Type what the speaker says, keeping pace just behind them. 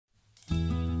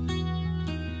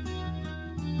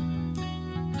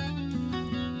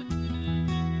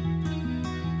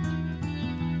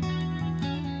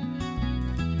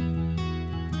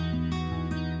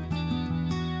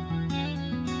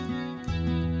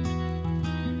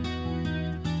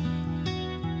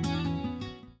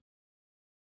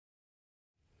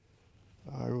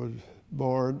was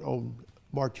born on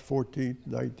March 14,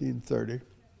 1930,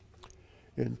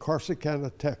 in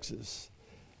Corsicana, Texas.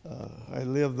 I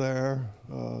lived there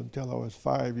until I was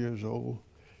 5 years old,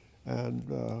 and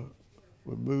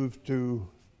we moved to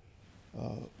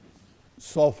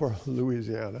Sulphur,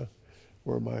 Louisiana,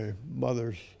 where my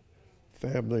mother's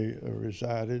family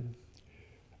resided,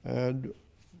 and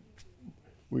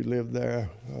we lived there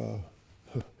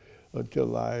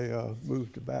until I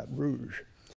moved to Baton Rouge.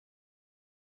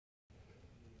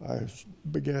 I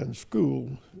began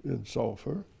school in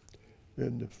Sulphur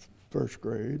in the first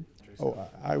grade. Oh,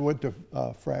 I went to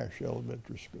Frash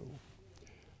Elementary School.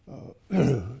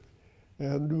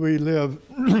 And we lived,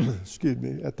 excuse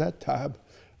me, at that time,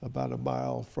 about a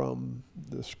mile from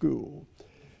the school.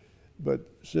 But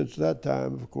since that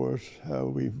time, of course,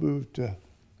 we moved to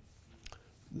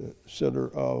the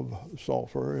center of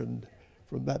Sulphur, and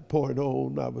from that point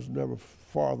on, I was never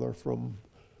farther from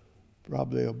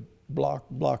probably a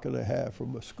block and a half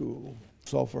from a school,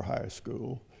 Sulphur High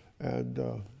School, and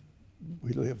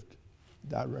we lived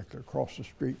directly across the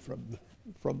street from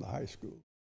the high school.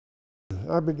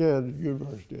 I began at the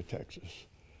University of Texas,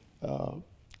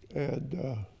 and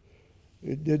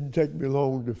it didn't take me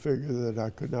long to figure that I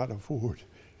could not afford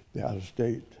the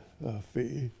out-of-state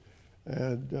fee,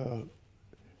 and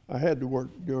I had to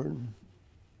work during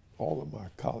all of my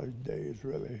college days,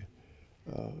 really,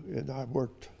 and I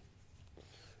worked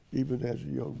even as a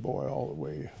young boy all the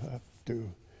way up to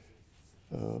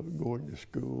going to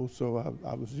school, so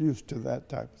I was used to that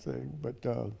type of thing. But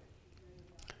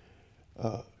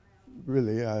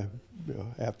really,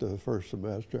 after the first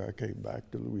semester, I came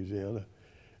back to Louisiana,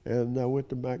 and I went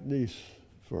to McNeese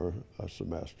for a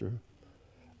semester,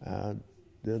 and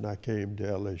then I came to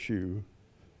LSU,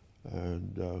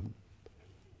 and of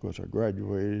course I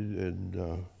graduated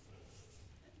in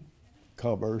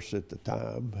commerce at the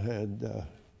time, and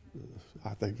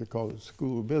I think they call it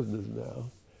School of Business now.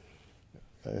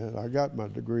 And I got my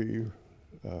degree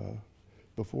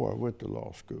before I went to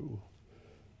law school,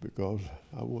 because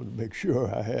I wanted to make sure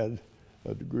I had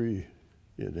a degree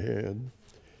in hand.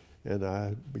 And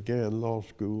I began law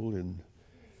school in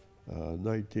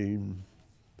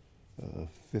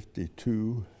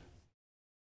 1952.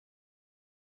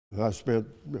 I spent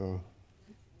a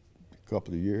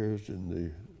couple of years in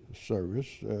the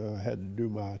service. I had to do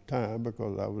my time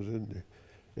because I was in the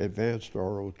advanced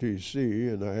ROTC,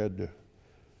 and I had to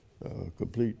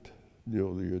complete,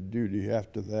 the duty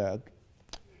after that.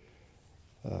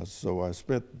 So I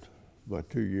spent my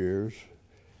 2 years.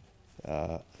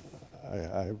 I,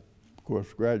 of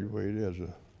course, graduated as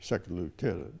a second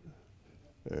lieutenant,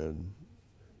 and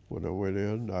when I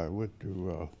went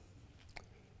to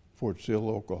Fort Sill,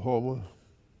 Oklahoma.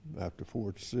 After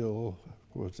Fort Sill, of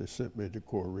course, they sent me to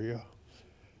Korea.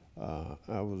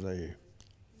 I was a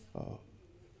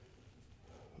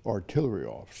artillery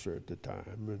officer at the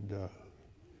time, and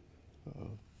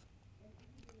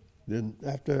then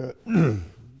after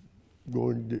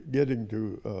getting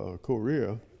to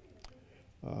Korea,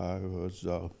 I was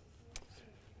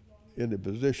in a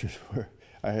position where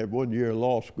I had 1 year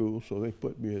law school, so they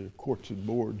put me in a courts and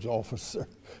boards officer,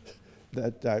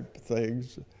 that type of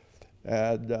things,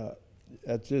 and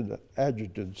that's in the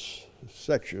adjutant's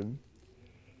section,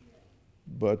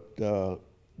 but the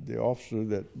officer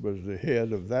that was the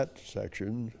head of that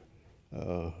section,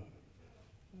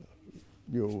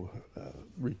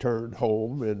 returned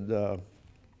home, and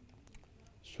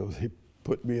so they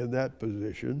put me in that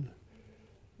position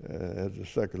as a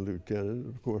second lieutenant.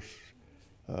 Of course,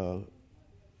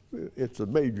 it's a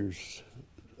major's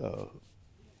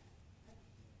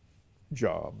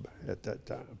job at that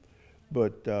time,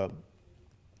 but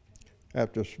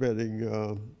after spending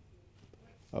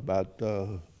about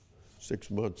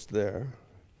 6 months there,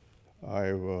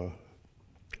 I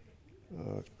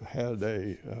had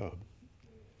a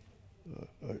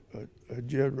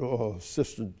general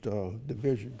assistant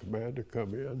division commander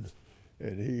come in,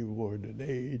 and he wanted an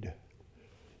aide,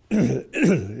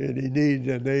 and he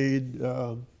needed an aide,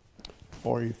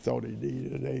 or he thought he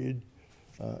needed an aide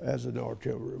as an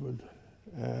artilleryman,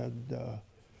 and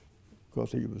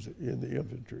because he was in the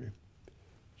infantry.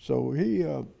 So he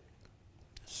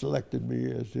selected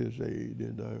me as his aide,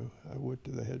 and I went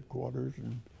to the headquarters,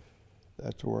 and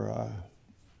that's where I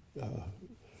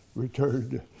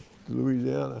returned to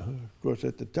Louisiana. Of course,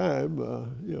 at the time,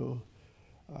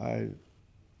 I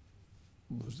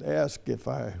was asked if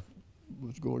I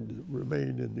was going to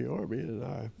remain in the Army, and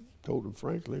I told him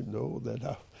frankly no,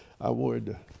 that I wanted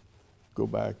to go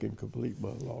back and complete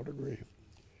my law degree.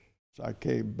 So I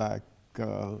came back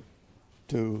to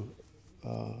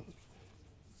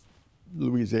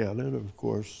Louisiana, and of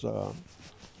course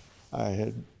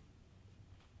I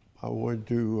wanted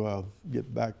to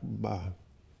get back with my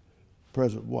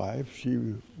present wife.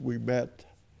 We met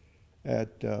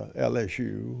at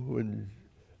LSU when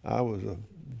I was a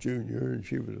junior and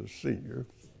she was a senior.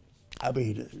 I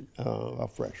mean, a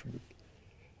freshman.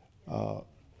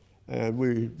 And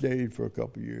we dated for a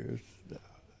couple of years.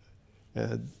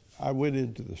 And I went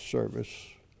into the service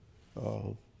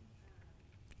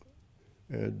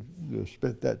and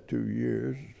spent that 2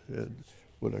 years. And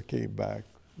when I came back,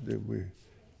 then we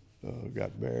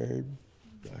got married.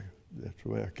 That's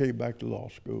when I came back to law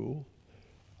school.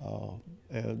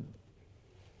 And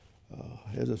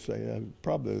as I say,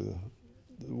 probably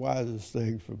the wisest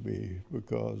thing for me,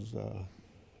 because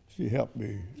she helped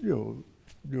me,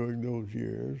 during those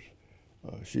years.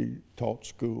 She taught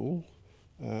school,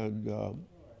 and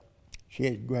she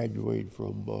had graduated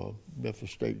from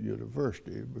Memphis State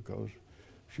University because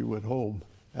she went home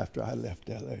after I left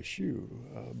LSU.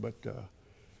 But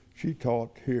she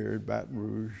taught here in Baton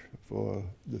Rouge for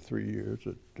the 3 years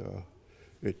that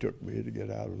it took me to get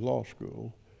out of law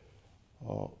school.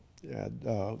 And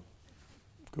of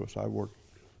course, I worked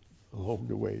along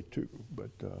the way too.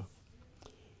 But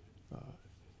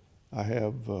I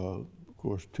have, of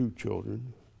course, 2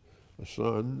 children, a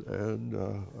son and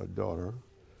a daughter.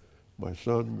 My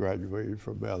son graduated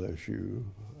from LSU,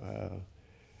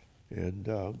 and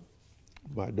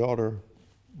my daughter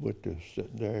went to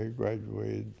Centenary,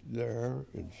 graduated there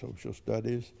in social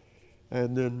studies,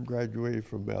 and then graduated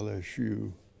from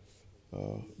LSU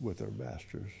with her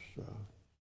master's.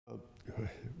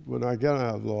 When I got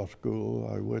out of law school,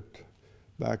 I went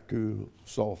back to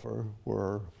Sulphur,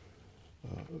 where,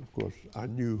 of course, I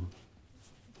knew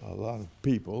a lot of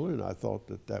people, and I thought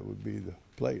that would be the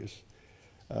place.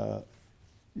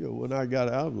 When I got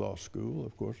out of law school,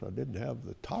 of course, I didn't have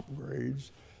the top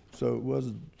grades, so it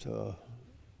wasn't,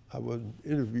 I wasn't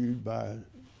interviewed by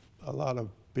a lot of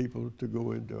people to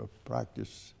go into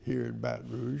practice here in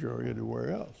Baton Rouge or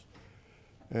anywhere else.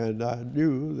 And I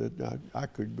knew that I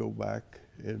could go back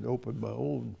and open my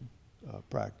own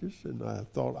practice, and I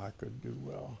thought I could do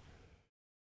well.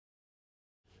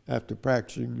 After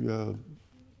practicing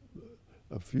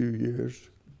a few years,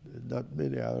 not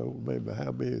many, I don't remember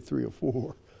how many, 3 or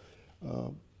 4,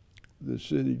 the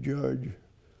city judge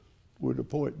would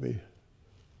appoint me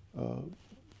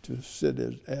to sit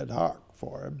as ad hoc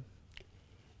for him.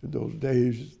 In those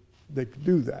days, they could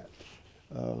do that.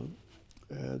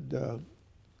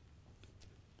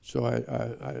 So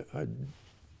I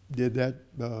did that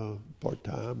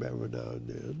part-time every now and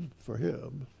then for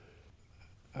him.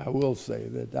 I will say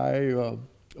that I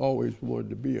always wanted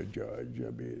to be a judge.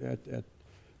 I mean,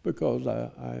 because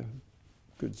I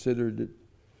considered it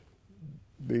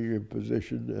being in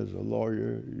position as a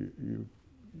lawyer, you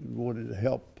wanted to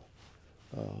help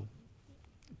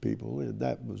people, and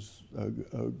that was a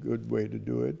good way to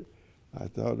do it. I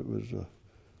thought it was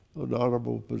an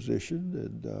honorable position,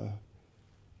 and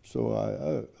so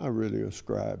I really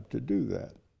ascribed to do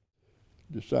that.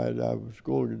 Decided I was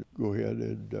going to go ahead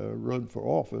and run for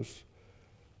office.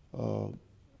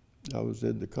 I was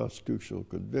in the Constitutional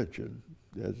Convention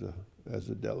as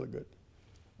a delegate,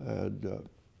 and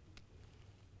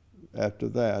after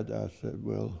that I said,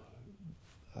 well,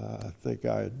 I think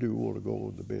I do want to go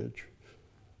on the bench.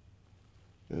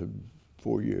 And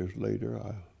 4 years later,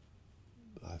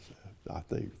 I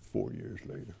think 4 years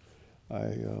later,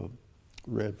 I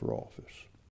ran for office.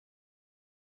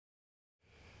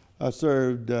 I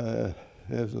served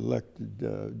as elected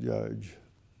judge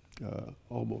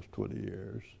almost 20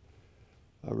 years.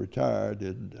 I retired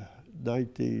in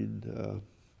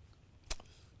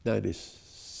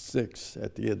 1996,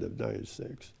 at the end of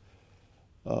 96.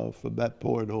 From that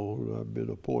point on, I've been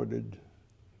appointed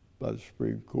by the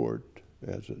Supreme Court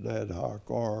as an ad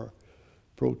hoc or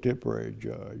pro tempore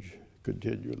judge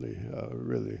continually,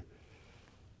 really.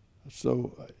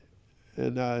 So,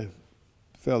 and I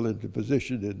fell into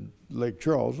position in Lake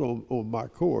Charles on my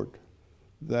court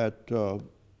that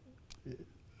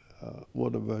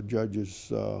one of our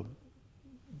judges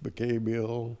became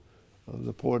ill. I was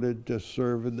appointed to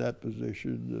serve in that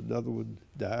position. Another one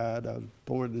died. I was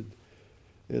appointed.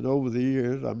 And over the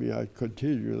years, I mean, I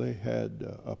continually had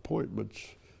appointments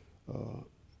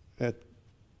at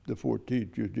the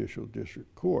 14th Judicial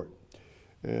District Court.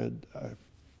 And of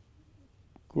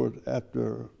course,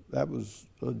 after that was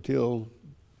until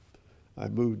I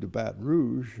moved to Baton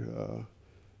Rouge,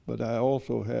 but I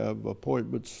also have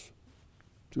appointments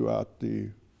throughout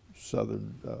the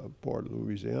southern part of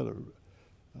Louisiana.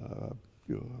 I've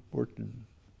worked in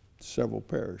several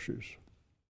parishes.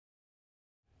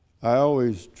 I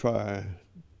always try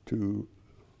to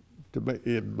make,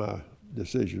 in my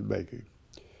decision making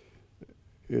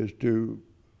is to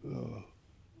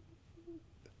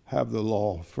have the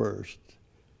law first,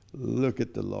 look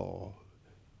at the law,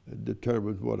 and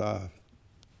determine what I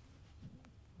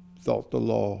thought the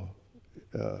law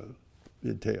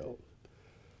entailed.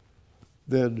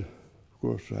 Then, of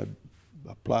course, I'd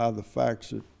apply the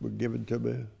facts that were given to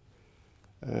me,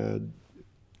 and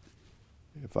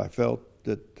if I felt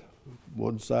that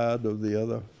one side or the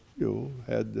other,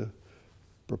 had the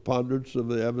preponderance of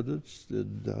the evidence,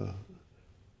 then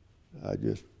I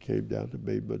just came down to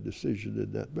make my decision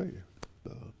in that manner.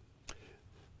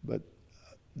 But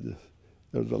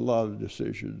there's a lot of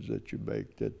decisions that you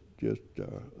make that just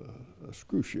are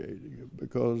excruciating,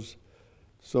 because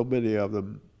so many of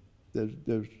them,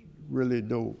 there's really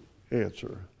no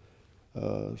answer,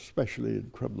 especially in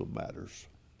criminal matters.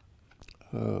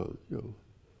 You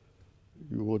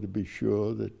want to be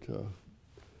sure that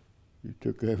you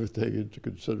took everything into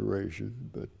consideration,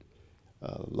 but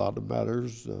a lot of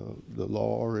matters, the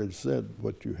law already said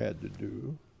what you had to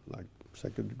do, like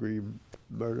second-degree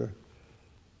murder.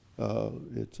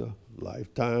 It's a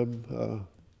lifetime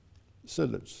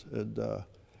sentence, and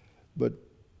but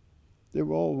they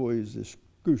were always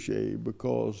excruciating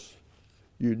because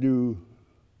you knew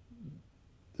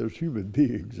there's human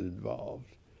beings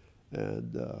involved,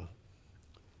 and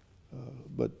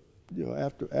but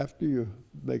after you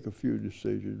make a few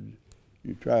decisions,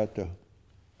 you try to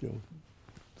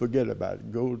forget about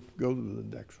it, go to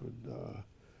the next one,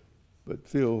 but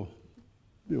feel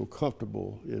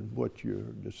comfortable in what your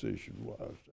decision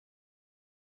was.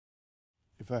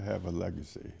 If I have a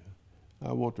legacy,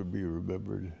 I want to be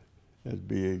remembered as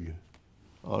being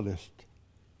honest,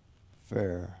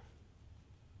 fair,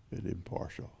 and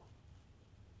impartial.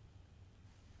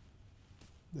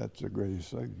 That's the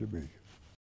greatest thing to me.